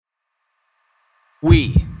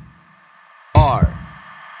We are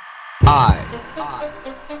I.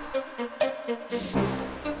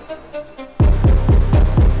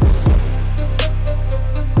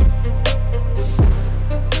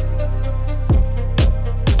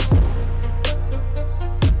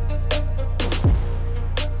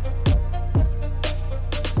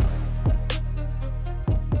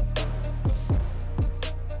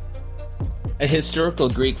 A historical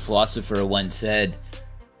Greek philosopher once said,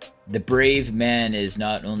 "The brave man is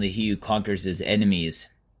not only he who conquers his enemies,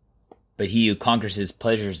 but he who conquers his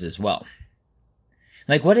pleasures as well."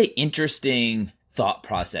 Like, what an interesting thought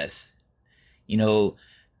process.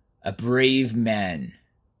 A brave man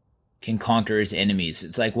can conquer his enemies.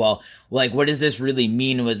 It's like, well, what does this really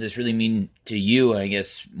mean? What does this really mean to you? I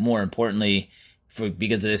guess more importantly,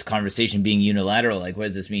 because of this conversation being unilateral, like, what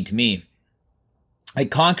does this mean to me?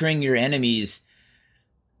 Like, conquering your enemies,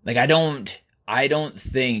 like, I don't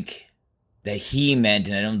think that he meant,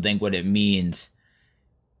 and I don't think what it means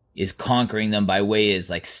is conquering them by way is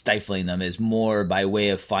like stifling them, is more by way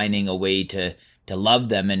of finding a way to love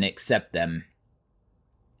them and accept them.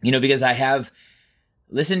 Because I have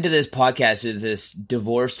listened to this podcast with this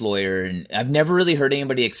divorce lawyer, and I've never really heard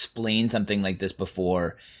anybody explain something like this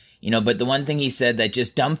before. But the one thing he said that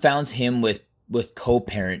just dumbfounds him with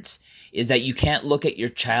co-parents is that you can't look at your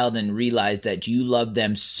child and realize that you love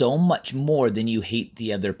them so much more than you hate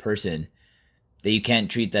the other person, that you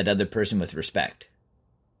can't treat that other person with respect.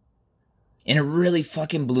 And it really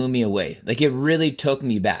fucking blew me away. Like, it really took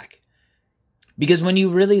me back. Because when you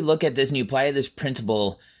really look at this and you apply this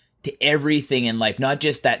principle to everything in life, not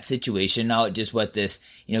just that situation, not just what this,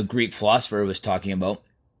 Greek philosopher was talking about,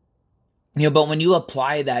 but when you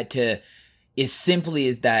apply that to is simply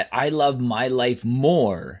is that I love my life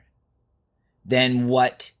more than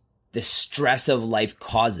what the stress of life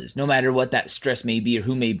causes, no matter what that stress may be or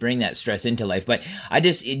who may bring that stress into life. But I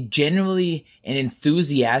just genuinely and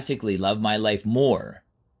enthusiastically love my life more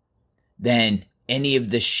than any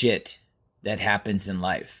of the shit that happens in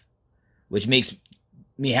life, which makes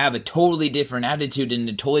me have a totally different attitude and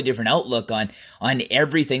a totally different outlook on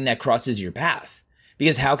everything that crosses your path.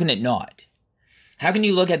 Because how can it not? How can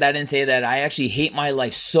you look at that and say that I actually hate my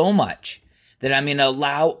life so much that I'm going to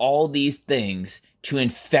allow all these things to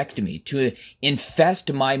infect me, to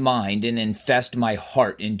infest my mind and infest my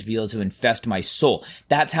heart and to be able to infest my soul?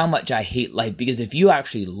 That's how much I hate life. Because if you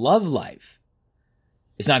actually love life,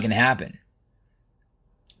 it's not going to happen.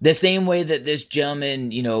 The same way that this gentleman,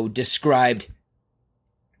 described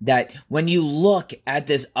that when you look at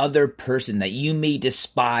this other person that you may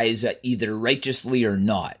despise either righteously or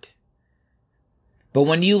not, but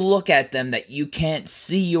when you look at them, that you can't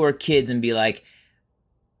see your kids and be like,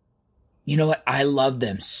 you know what? I love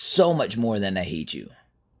them so much more than I hate you.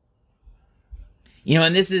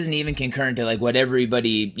 And this isn't even concurrent to like what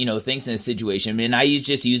everybody, thinks in this situation. I mean, I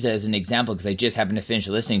just use it as an example because I just happened to finish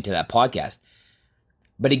listening to that podcast.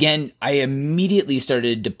 But again, I immediately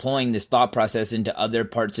started deploying this thought process into other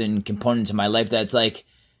parts and components of my life that's like,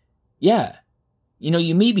 yeah,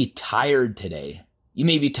 you may be tired today. You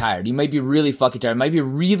may be tired. You might be really fucking tired. It might be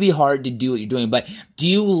really hard to do what you're doing, but do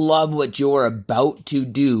you love what you're about to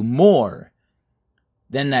do more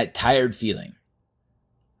than that tired feeling?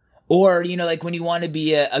 Or, like when you want to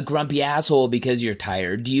be a grumpy asshole because you're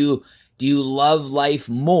tired, do you love life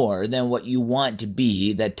more than what you want to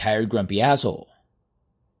be that tired, grumpy asshole?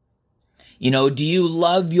 Do you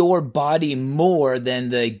love your body more than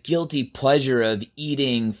the guilty pleasure of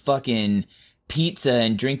eating fucking pizza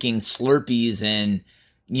and drinking Slurpees and,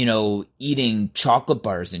 eating chocolate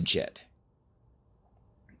bars and shit?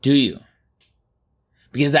 Do you?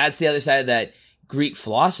 Because that's the other side of that Greek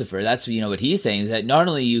philosopher. That's, what he's saying is that not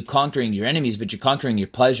only are you conquering your enemies, but you're conquering your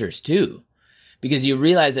pleasures too. Because you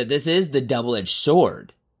realize that this is the double-edged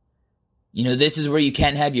sword. This is where you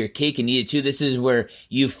can't have your cake and eat it too. This is where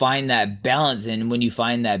you find that balance. And when you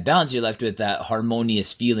find that balance, you're left with that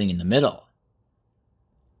harmonious feeling in the middle.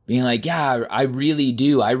 Being like, yeah, I really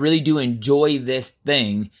do. I really do enjoy this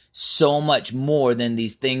thing so much more than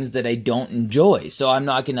these things that I don't enjoy. So I'm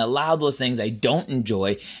not going to allow those things I don't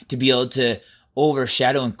enjoy to be able to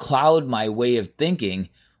overshadow and cloud my way of thinking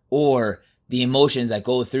or the emotions that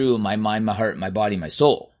go through my mind, my heart, my body, my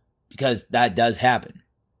soul. Because that does happen.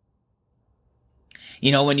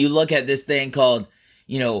 When you look at this thing called,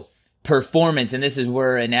 performance, and this is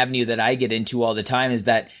where an avenue that I get into all the time is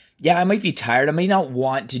that, yeah, I might be tired. I may not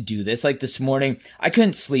want to do this. Like this morning, I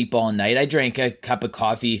couldn't sleep all night. I drank a cup of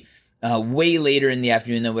coffee way later in the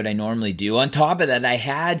afternoon than what I normally do. On top of that, I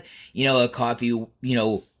had, a coffee,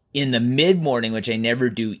 in the mid-morning, which I never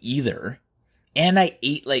do either. And I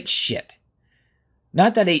ate like shit.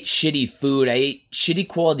 Not that I ate shitty food, I ate shitty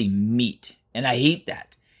quality meat. And I hate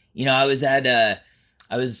that. You know, I was at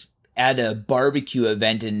a barbecue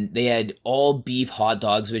event and they had all beef hot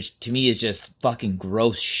dogs, which to me is just fucking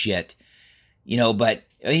gross shit. You know, but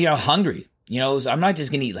hungry. You know, so I'm not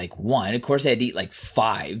just gonna eat like one. Of course I had to eat like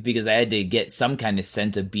 5 because I had to get some kind of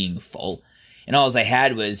sense of being full. And all I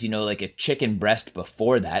had was, like a chicken breast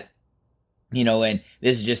before that. And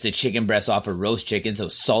this is just a chicken breast off a roast chicken, so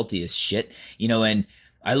salty as shit. And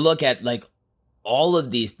I look at like all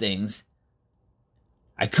of these things.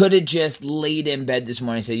 I could have just laid in bed this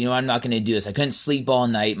morning and said, I'm not going to do this. I couldn't sleep all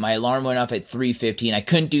night. My alarm went off at 3:15. I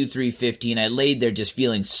couldn't do 3:15. I laid there just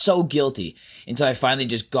feeling so guilty until I finally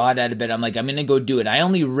just got out of bed. I'm like, I'm going to go do it. I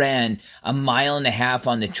only ran 1.5 miles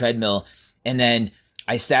on the treadmill, and then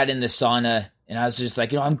I sat in the sauna. And I was just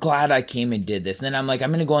like, I'm glad I came and did this. And then I'm like,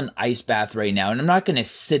 I'm going to go in the ice bath right now. And I'm not going to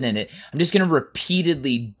sit in it. I'm just going to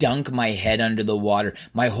repeatedly dunk my head under the water,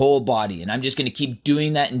 my whole body. And I'm just going to keep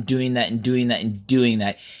doing that and doing that and doing that and doing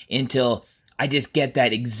that until I just get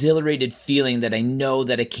that exhilarated feeling that I know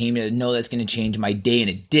that I came and I know that's going to change my day. And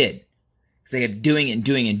it did. Because I kept doing it and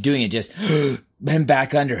doing it and doing it. Just bend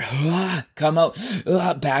back under, come out,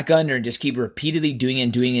 back under, and just keep repeatedly doing it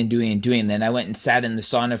and doing it and doing it and doing it. And then I went and sat in the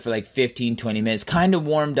sauna for like 15, 20 minutes, kind of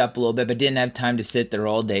warmed up a little bit, but didn't have time to sit there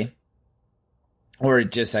all day. Or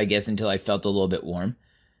just, I guess, until I felt a little bit warm.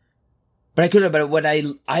 But I could have, but what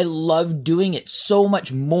I love doing it so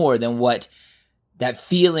much more than what that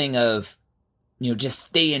feeling of, just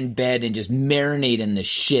stay in bed and just marinate in the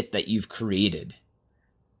shit that you've created.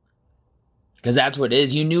 Because that's what it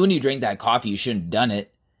is. You knew when you drank that coffee, you shouldn't have done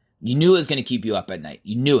it. You knew it was going to keep you up at night.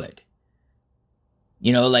 You knew it.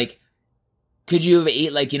 Could you have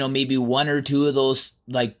ate maybe 1 or 2 of those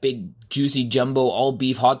big juicy jumbo all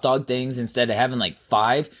beef hot dog things instead of having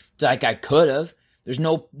 5? So I could have. There's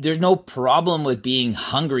no problem with being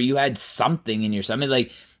hungry. You had something in your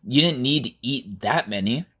stomach. You didn't need to eat that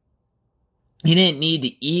many. You didn't need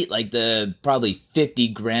to eat the probably 50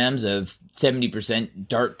 grams of 70%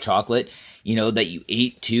 dark chocolate, that you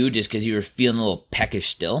ate too, just because you were feeling a little peckish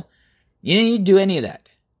still. You didn't need to do any of that.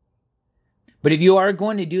 But if you are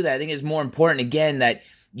going to do that, I think it's more important, again, that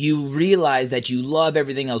you realize that you love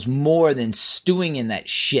everything else more than stewing in that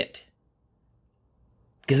shit.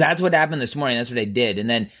 Because that's what happened this morning. That's what I did. And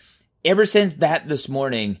then ever since that this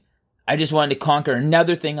morning, I just wanted to conquer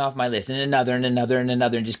another thing off my list and another and another and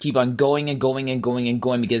another and just keep on going and going and going and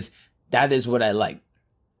going because that is what I like.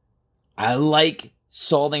 I like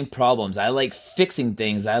solving problems. I like fixing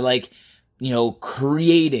things. I like,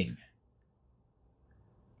 creating.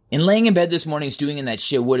 And laying in bed this morning stewing in that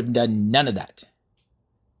shit would have done none of that.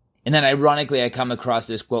 And then ironically, I come across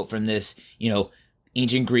this quote from this,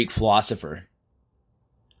 ancient Greek philosopher,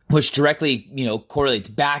 which directly, correlates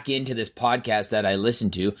back into this podcast that I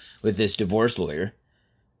listened to with this divorce lawyer.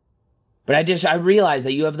 But I realized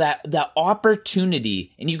that you have that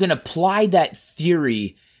opportunity and you can apply that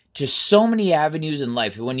theory to so many avenues in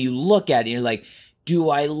life. When you look at it, you're like, do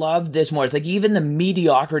I love this more? It's like even the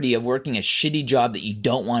mediocrity of working a shitty job that you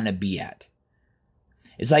don't want to be at.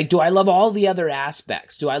 It's like, do I love all the other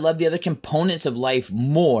aspects? Do I love the other components of life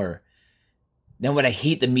more than what I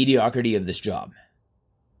hate the mediocrity of this job?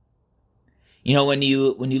 When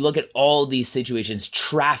you look at all these situations,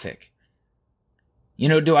 traffic,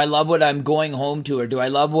 do I love what I'm going home to, or do I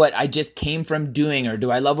love what I just came from doing, or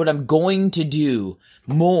do I love what I'm going to do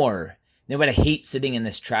more than what I hate sitting in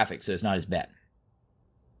this traffic, so it's not as bad?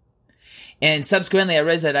 And subsequently, I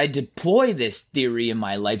realized that I deploy this theory in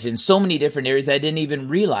my life in so many different areas that I didn't even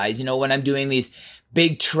realize, when I'm doing these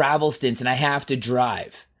big travel stints and I have to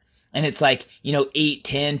drive. And it's 8,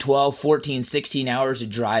 10, 12, 14, 16 hours of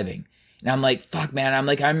driving. And I'm like, fuck, man.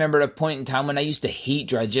 I remember at a point in time when I used to hate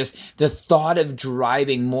drive. Just the thought of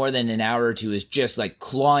driving more than an hour or two is just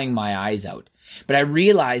clawing my eyes out. But I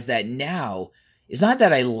realize that now it's not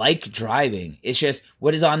that I like driving. It's just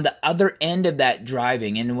what is on the other end of that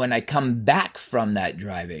driving. And when I come back from that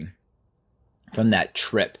driving, from that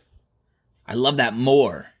trip, I love that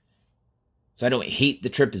more. So I don't hate the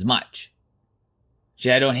trip as much.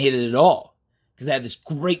 See, I don't hate it at all because I have this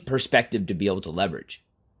great perspective to be able to leverage.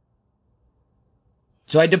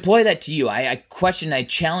 So I deploy that to you. I question, I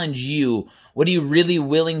challenge you. What are you really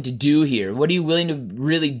willing to do here? What are you willing to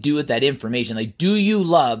really do with that information? Do you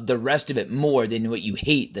love the rest of it more than what you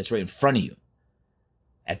hate that's right in front of you?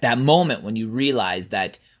 At that moment when you realize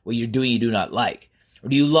that what you're doing you do not like. Or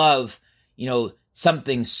do you love,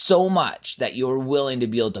 something so much that you're willing to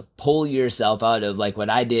be able to pull yourself out of what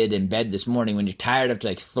I did in bed this morning when you're tired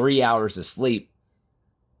after 3 hours of sleep?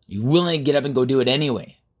 You're willing to get up and go do it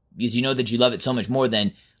anyway. because you know that you love it so much more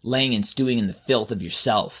than laying and stewing in the filth of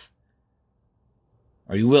yourself.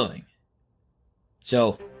 Are you willing?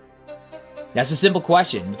 So, that's a simple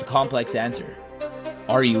question with a complex answer.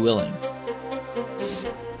 Are you willing?